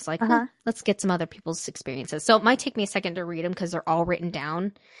anyway. And I was like, let's get some other people's experiences. So it might take me a second to read them because they're all written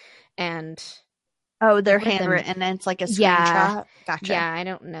down. And oh, they're handwritten and it's like a screenshot. Yeah. Gotcha. Yeah, I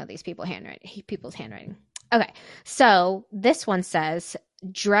don't know these people's handwriting. Okay, so this one says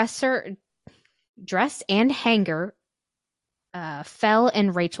dress and hanger fell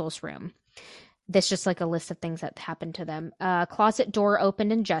in Rachel's room. This just like a list of things that happened to them. Closet door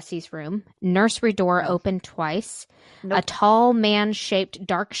opened in Jesse's room. Nursery door opened twice. Nope. A tall man-shaped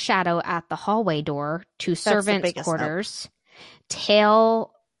dark shadow at the hallway door to servants' biggest quarters.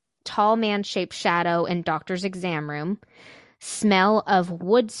 Tall man-shaped shadow in doctor's exam room. Smell of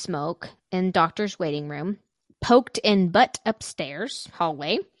wood smoke in doctor's waiting room. Poked in butt upstairs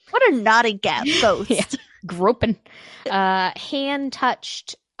hallway. What a naughty ghost. Yeah. Groping. Hand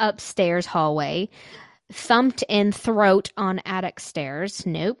touched upstairs hallway. Thumped in throat on attic stairs.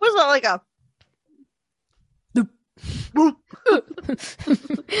 Nope. Was that like a what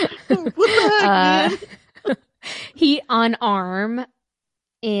the heck, man? Heat on arm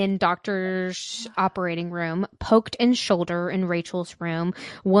in doctor's operating room. Poked in shoulder in Rachel's room.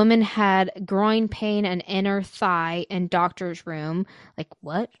 Woman had groin pain and inner thigh in doctor's room. Like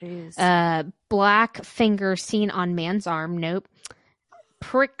what? Jeez. Black finger seen on man's arm. Nope.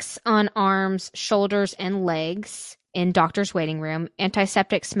 Pricks on arms, shoulders, and legs in doctor's waiting room.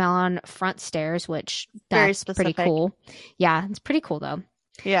 Antiseptic smell on front stairs, which Very that's pretty specific. cool. Yeah, it's pretty cool though.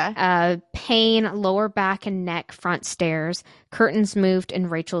 Yeah. Pain, lower back and neck, front stairs. Curtains moved in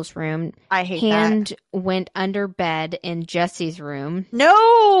Rachel's room. I hate Hand went under bed in Jesse's room. that.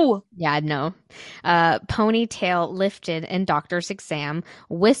 No. Yeah, no. Ponytail lifted in doctor's exam.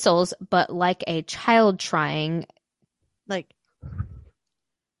 Whistles, but like a child trying. Like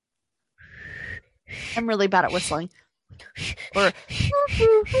I'm really bad at whistling. Or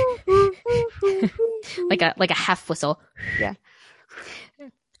like a half whistle. Yeah.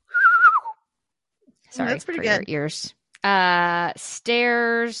 Sorry That's pretty for your good. ears.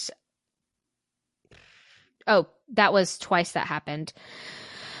 Stairs. Oh, that was twice that happened.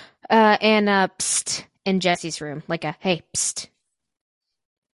 And psst in Jesse's room, like a hey, psst.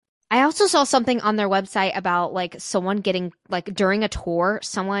 I also saw something on their website about like someone getting like during a tour,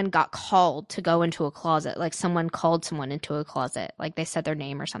 someone got called to go into a closet. Like someone called someone into a closet, like they said their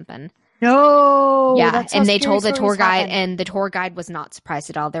name or something. No, Yeah, that's how and they scary told the tour stories guide, happen. and the tour guide was not surprised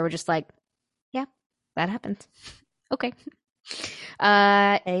at all. They were just like, "Yeah, that happens." Okay.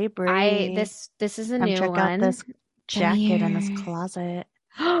 Hey, Brie, This is a come new check out one. this Come jacket in this here. closet.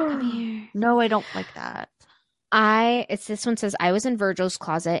 Come here. No, I don't like that. This one says I was in Virgil's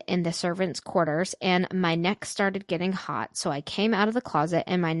closet in the servants' quarters and my neck started getting hot. So I came out of the closet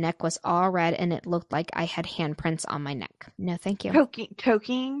and my neck was all red and it looked like I had handprints on my neck. No, thank you.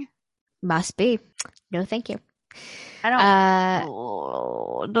 Choking. Must be. No, thank you. I don't. Uh,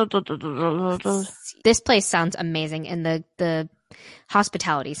 Oh. this place sounds amazing and the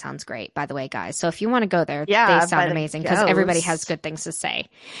hospitality sounds great, by the way, guys. So if you want to go there, Yeah, they by sound the amazing because everybody has ghost. good things to say.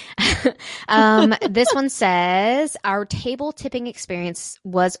 This one says our table tipping experience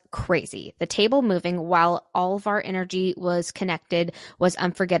was crazy. The table moving while all of our energy was connected was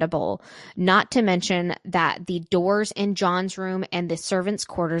unforgettable. Not to mention that the doors in John's room and the servants'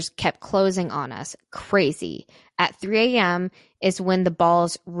 quarters kept closing on us. Crazy. At 3 a.m. is when the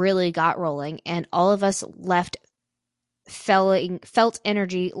balls really got rolling and all of us left felt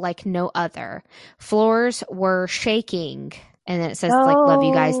energy like no other. Floors were shaking. And then it says, like, love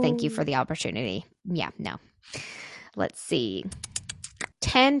you guys. Thank you for the opportunity. Yeah, no. Let's see.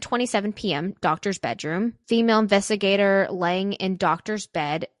 10:27 p.m., doctor's bedroom. Female investigator laying in doctor's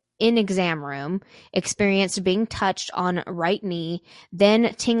bed in exam room. Experienced being touched on right knee,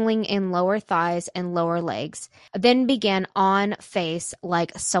 then tingling in lower thighs and lower legs. Then began on face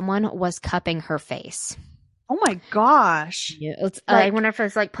like someone was cupping her face. Oh my gosh. Yeah, I Like, wonder if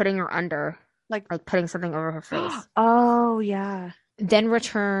it's like putting her under, like, like putting something over her face. oh yeah. Then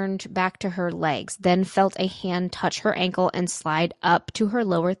returned back to her legs. Then felt a hand touch her ankle and slide up to her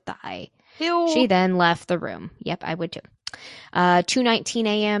lower thigh. Ew. She then left the room. Yep, I would too. 2:19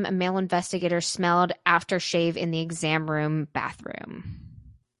 a.m. A male investigator smelled aftershave in the exam room bathroom.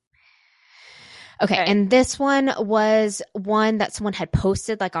 Okay, and this one was one that someone had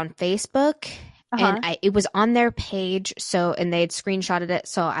posted like on Facebook. And it was on their page, so and they had screenshotted it.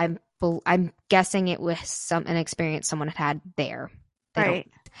 So I'm guessing it was an experience someone had there. Right.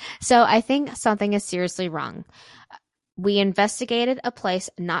 So I think something is seriously wrong. We investigated a place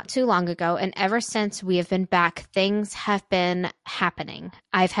not too long ago, and ever since we have been back, things have been happening.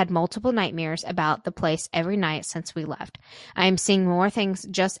 I've had multiple nightmares about the place every night since we left. I am seeing more things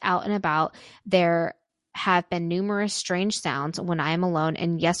just out and about. There have been numerous strange sounds when I am alone,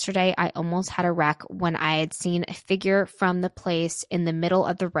 and yesterday I almost had a wreck when I had seen a figure from the place in the middle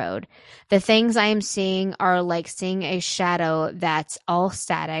of the road. The things I am seeing are like seeing a shadow that's all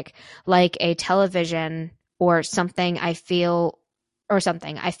static, like a television or something.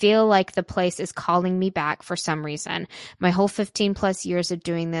 I feel like the place is calling me back for some reason. My whole 15 plus years of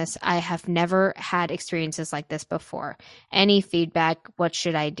doing this, I have never had experiences like this before. Any feedback? What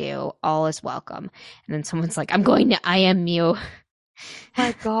should I do? All is welcome. And then someone's like, I'm going to IMU.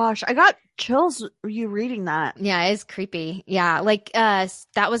 My gosh, I got chills you reading that. Yeah, it's creepy. Yeah, like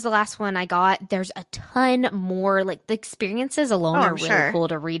that was the last one I got. There's a ton more. Like the experiences alone are really cool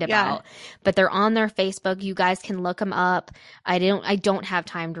to read about. But they're on their Facebook. You guys can look them up. I don't have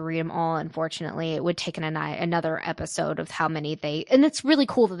time to read them all, unfortunately. It would take another episode of how many and it's really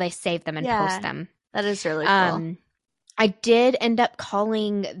cool that they save them and post them. That is really cool. I did end up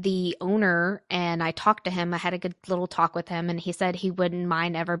calling the owner and I talked to him. I had a good little talk with him and he said he wouldn't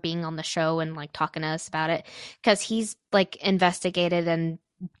mind ever being on the show and like talking to us about it because he's like investigated and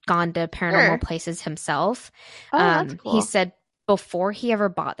gone to paranormal places himself. Oh, that's cool. He said before he ever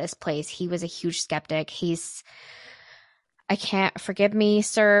bought this place, he was a huge skeptic. I can't forgive me,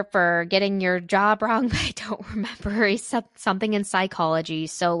 sir, for getting your job wrong, but I don't remember. He said something in psychology.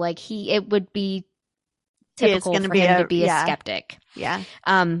 So like it would be typical for him to be a skeptic. Yeah.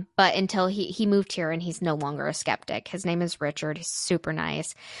 But until he moved here and he's no longer a skeptic. His name is Richard. He's super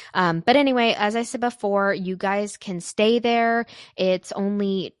nice. But anyway, as I said before, you guys can stay there. It's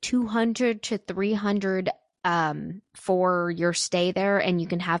only $200 to $300 for your stay there, and you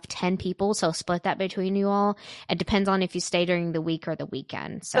can have 10 people. So split that between you all. It depends on if you stay during the week or the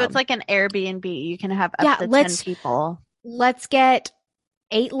weekend. So it's like an Airbnb. You can have up to 10 people. Let's get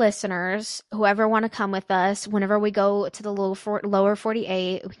 8 listeners, whoever want to come with us. Whenever we go to the lower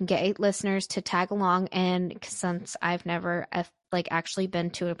 48, we can get 8 listeners to tag along. And since I've never like actually been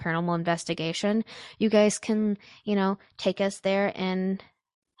to a paranormal investigation, you guys can, take us there and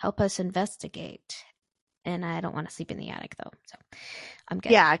help us investigate. And I don't want to sleep in the attic though, so I'm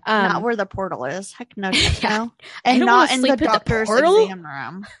good. Yeah, not where the portal is. Heck no, heck Yeah. no. I And don't wanna not in the sleep in the doctor's portal. exam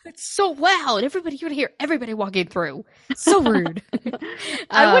room. It's so loud. You would hear everybody walking through. It's so rude.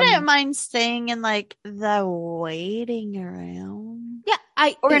 I wouldn't mind staying in like the waiting room.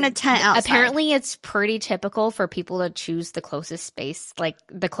 Yeah, Or in a tent outside. Apparently, it's pretty typical for people to choose the closest space, like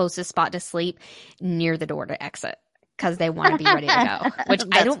the closest spot to sleep near the door to exit, because they want to be ready to go. Which I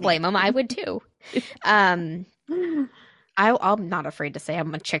That's don't me. blame them. I would too. I'm not afraid to say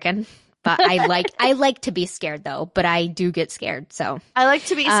I'm a chicken, but I like to be scared though. But I do get scared, so I like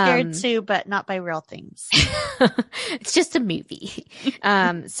to be scared too, but not by real things. it's just a movie.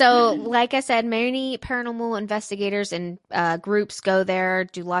 So like I said, many paranormal investigators and groups go there,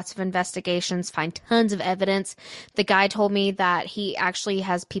 do lots of investigations, find tons of evidence. The guy told me that he actually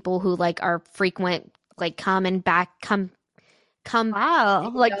has people who like are frequent, like come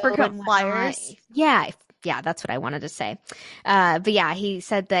Wow. Like go frequent and whatnot. flyers. Yeah, that's what I wanted to say. But yeah, he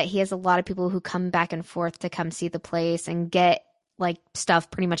said that he has a lot of people who come back and forth to come see the place and get like stuff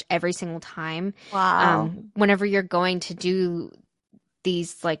pretty much every single time. Wow. Whenever you're going to do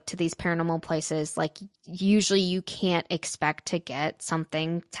these like to these paranormal places, like usually you can't expect to get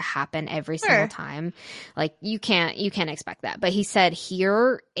something to happen every single time. Like you can't expect that. But he said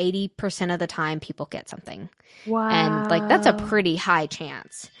here 80% of the time people get something. Wow. And like that's a pretty high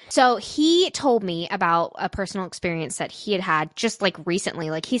chance. So he told me about a personal experience that he had just like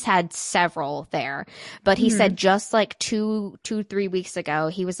recently. Like he's had several there, but he said just like 3 weeks ago,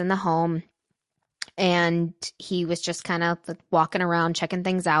 he was in the home and he was just kind of walking around checking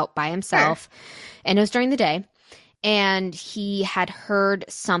things out by himself. And it was during the day. And he had heard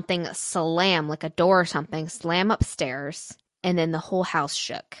something slam, like a door or something, slam upstairs. And then the whole house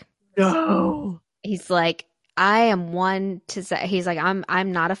shook. No. He's like, I am one to say, he's like,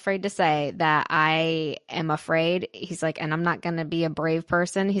 I'm not afraid to say that I am afraid. He's like, and I'm not going to be a brave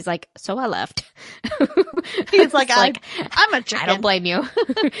person. He's like, so I left. He's like, I'm a chicken. I don't blame you.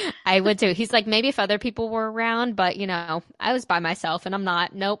 I would too. He's like, maybe if other people were around, but I was by myself and I'm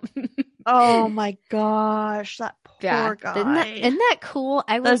not. Nope. Oh my gosh. That poor guy. Isn't that cool?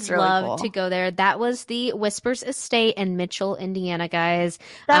 I would That's really love cool. to go there. That was the Whispers Estate in Mitchell, Indiana, guys.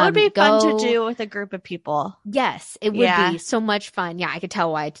 That would be fun to do with a group of people. Yes, it would be so much fun. Yeah, I could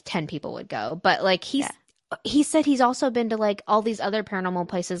tell why 10 people would go. But like he said he's also been to like all these other paranormal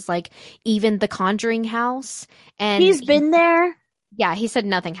places, like even the Conjuring House. And he's been there? Yeah, he said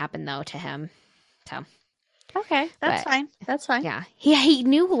nothing happened though to him. So okay, that's fine. That's fine. Yeah. He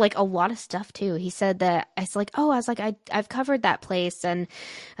knew like a lot of stuff too. He said that I've covered that place, and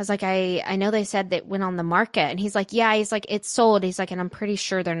I was like, I know they said that went on the market, and he's like, it's sold. He's like, and I'm pretty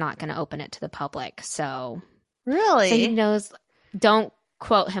sure they're not going to open it to the public. So really, he knows. Don't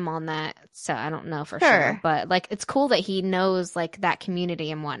quote him on that. So I don't know for sure, but like it's cool that he knows like that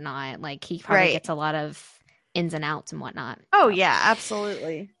community and whatnot. Like he probably gets a lot of ins and outs and whatnot. Oh yeah,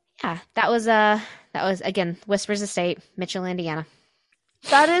 absolutely. Yeah, that was again Whispers Estate, Mitchell, Indiana.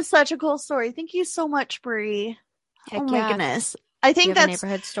 That is such a cool story. Thank you so much, Bree. Heck oh my yeah. goodness. I think that's a that's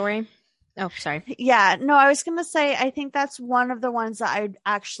neighborhood story. Oh, sorry. Yeah, no, I was gonna say I think that's one of the ones that I'd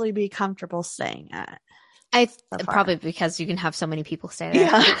actually be comfortable staying at. Probably because you can have so many people stay there.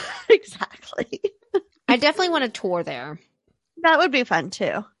 Yeah, exactly. I definitely want to tour there. That would be fun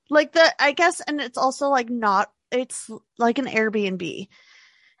too. Like I guess, and it's also like it's like an Airbnb,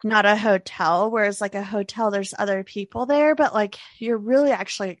 not a hotel. Whereas like a hotel, there's other people there, but like you're really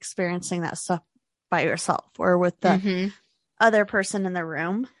actually experiencing that stuff by yourself or with the other person in the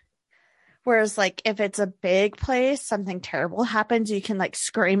room. Whereas like if it's a big place, something terrible happens, you can like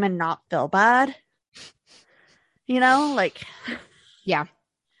scream and not feel bad. Like. Yeah.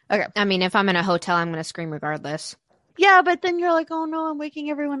 Okay. I mean, if I'm in a hotel, I'm going to scream regardless. Yeah, but then you're like, oh no, I'm waking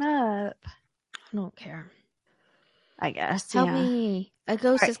everyone up. I don't care. I guess. Help me. A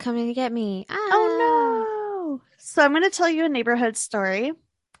ghost is coming to get me. Ah. Oh no. So I'm going to tell you a neighborhood story.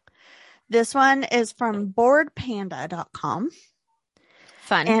 This one is from boredpanda.com.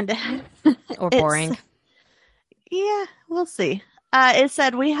 Fun. And or boring. Yeah, we'll see. It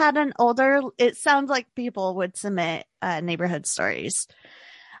said we had it sounds like people would submit neighborhood stories.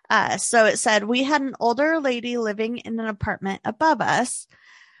 So it said we had an older lady living in an apartment above us.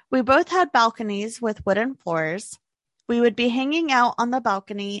 We both had balconies with wooden floors. We would be hanging out on the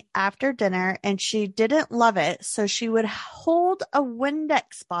balcony after dinner, and she didn't love it, so she would hold a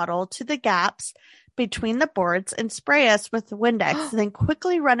Windex bottle to the gaps between the boards and spray us with Windex, then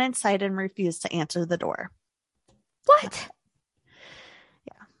quickly run inside and refuse to answer the door. What?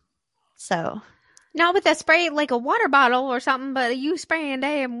 So Not with a spray like a water bottle or something, but you spraying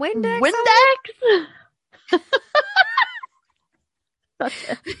damn Windex. Windex. That's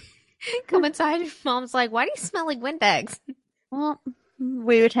it. Come inside. Mom's like, "Why do you smell like Windex?" Well,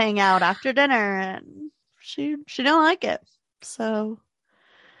 we would hang out after dinner, and she didn't like it. So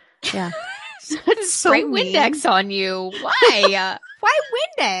yeah, it's so Spray mean. Windex on you. Why? Why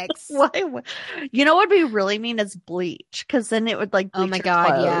Windex? Why? You know what would be really mean is bleach, because then it would like bleach Oh my your God,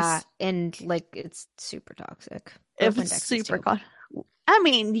 clothes. yeah. And like it's super toxic. If Windex it's is super too. cold. I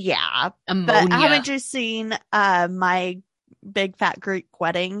mean, yeah, Ammonia. but haven't you seen my big fat Greek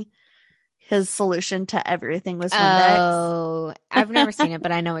wedding? His solution to everything was Windex. Oh, I've never seen it,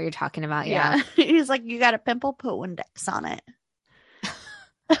 but I know what you're talking about. Yeah. He's like, you got a pimple, put Windex on it.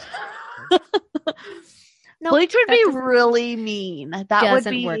 Nope, Bleach would that be doesn't- really mean. That would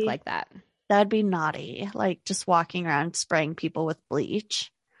doesn't be work like that. that'd be naughty. Like just walking around spraying people with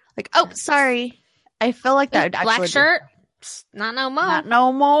bleach. Like, oh, sorry. I feel like that would actually Black shirt, not no more. Not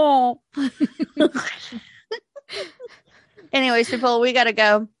no more. Anyways, people, we gotta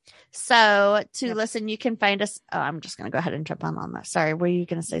go. So to Yep. listen, you can find us. Oh, I'm just gonna go ahead and jump on that. Sorry, were you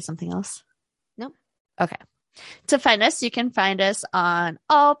gonna say something else? Nope. Okay. To find us, you can find us on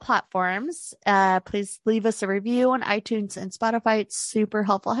all platforms. Please leave us a review on iTunes and Spotify. It's super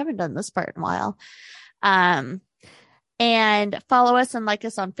helpful. I haven't done this part in a while. And follow us and like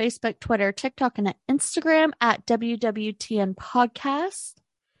us on Facebook, Twitter, TikTok, and Instagram at WWTN Podcast.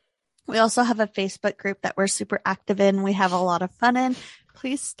 We also have a Facebook group that we're super active in. We have a lot of fun in.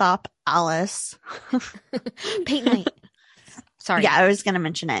 Please stop, Alice. Paint night. Sorry. Yeah, I was going to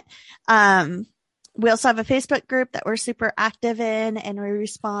mention it. We also have a Facebook group that we're super active in, and we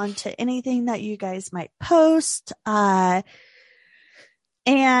respond to anything that you guys might post. And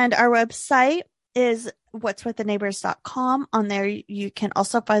our website is what'swiththeneighbors.com. On there, you can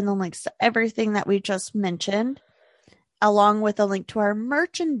also find the links to everything that we just mentioned, along with a link to our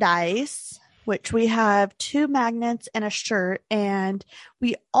merchandise, which we have 2 magnets and a shirt. And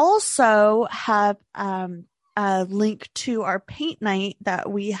we also have a link to our paint night that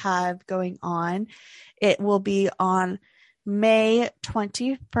we have going on. It will be on May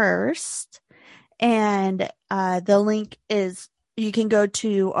 21st. And the link is, you can go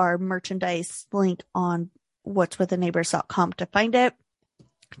to our merchandise link on what'swiththeneighbors.com to find it.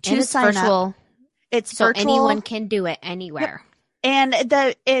 And it's virtual. It's So virtual. anyone can do it anywhere. And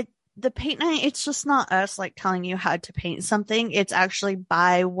the paint night, it's just not us like telling you how to paint something. It's actually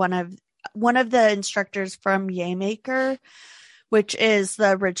by one of the instructors from Yaymaker, which is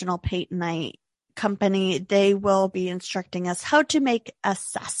the original paint night company. They will be instructing us how to make a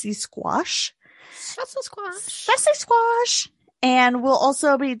sassy squash. Sassy squash. And we'll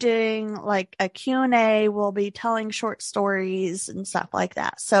also be doing like a Q&A. We'll be telling short stories and stuff like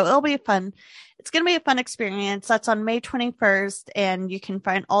that. So it'll be fun. It's going to be a fun experience. That's on May 21st. And you can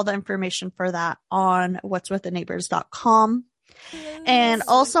find all the information for that on what'swiththeneighbors.com. And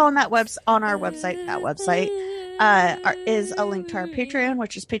also on our website, is a link to our Patreon,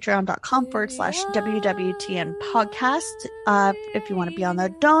 which is patreon.com/WWTN podcast. If you want to be on the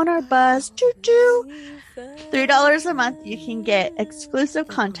donor buzz, $3 a month, you can get exclusive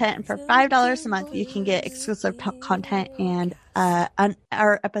content. And for $5 a month, you can get exclusive content and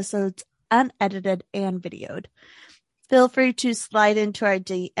our episodes unedited and videoed. Feel free to slide into our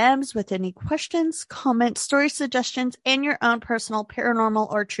DMs with any questions, comments, story suggestions, and your own personal paranormal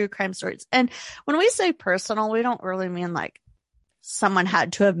or true crime stories. And when we say personal, we don't really mean like someone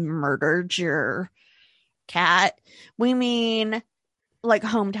had to have murdered your cat. We mean like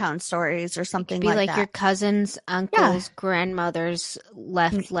hometown stories or something Be like like that. your cousin's uncle's grandmother's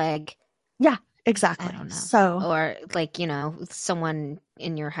left leg. Yeah, exactly. I don't know. So, Or like, someone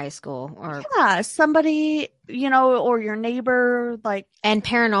in your high school or yeah, somebody, or your neighbor, like, and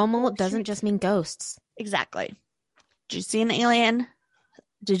paranormal doesn't just mean ghosts. exactly. Did you see an alien?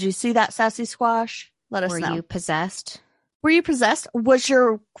 Did you see that sassy squash? Let us Were know. you possessed? Were you possessed? Was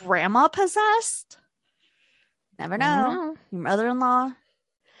your grandma possessed? Never I don't know. know. Your mother-in-law?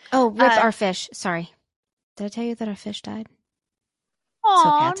 Oh, rip Uh, our fish. Sorry. Did I tell you that our fish died? Oh, okay,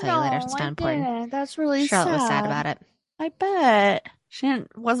 I'll tell you later. It's not important. That's really Charlotte sad. was sad about it. I bet. She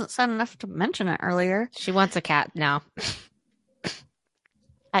wasn't sad enough to mention it earlier. She wants a cat now.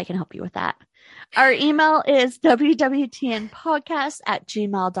 I can help you with that. Our email is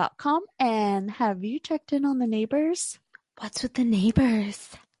wwtnpodcast@gmail.com. And have you checked in on the neighbors? What's with the neighbors?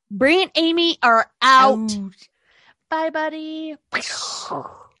 Bree and Amy are out. Out. Bye, buddy. What's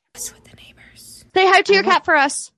with the neighbors? Say hi to your I will- cat for us.